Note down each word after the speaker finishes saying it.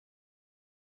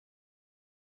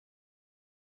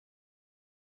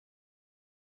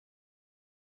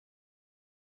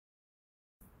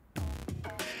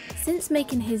Since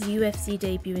making his UFC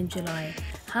debut in July,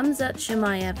 Khamzat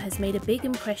Chimaev has made a big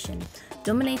impression,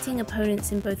 dominating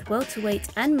opponents in both welterweight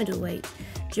and middleweight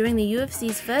during the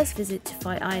UFC's first visit to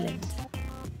Fight Island.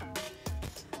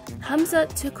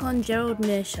 Khamzat took on Gerald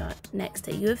Meerschaert next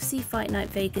at UFC Fight Night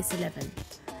Vegas 11.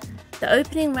 The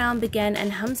opening round began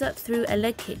and Khamzat threw a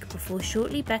leg kick before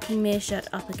shortly backing Meerschaert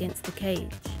up against the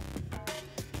cage.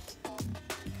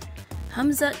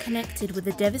 Khamzat connected with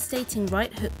a devastating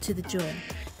right hook to the jaw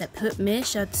that put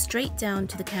Meerschaert straight down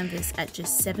to the canvas at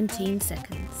just 17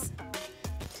 seconds.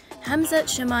 Khamzat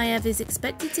Chimaev is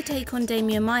expected to take on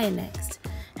Demian Maia next,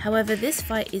 however this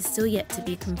fight is still yet to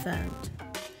be confirmed.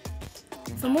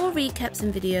 For more recaps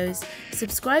and videos,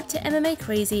 subscribe to MMA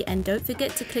Crazy and don't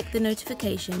forget to click the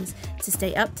notifications to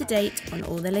stay up to date on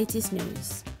all the latest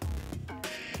news.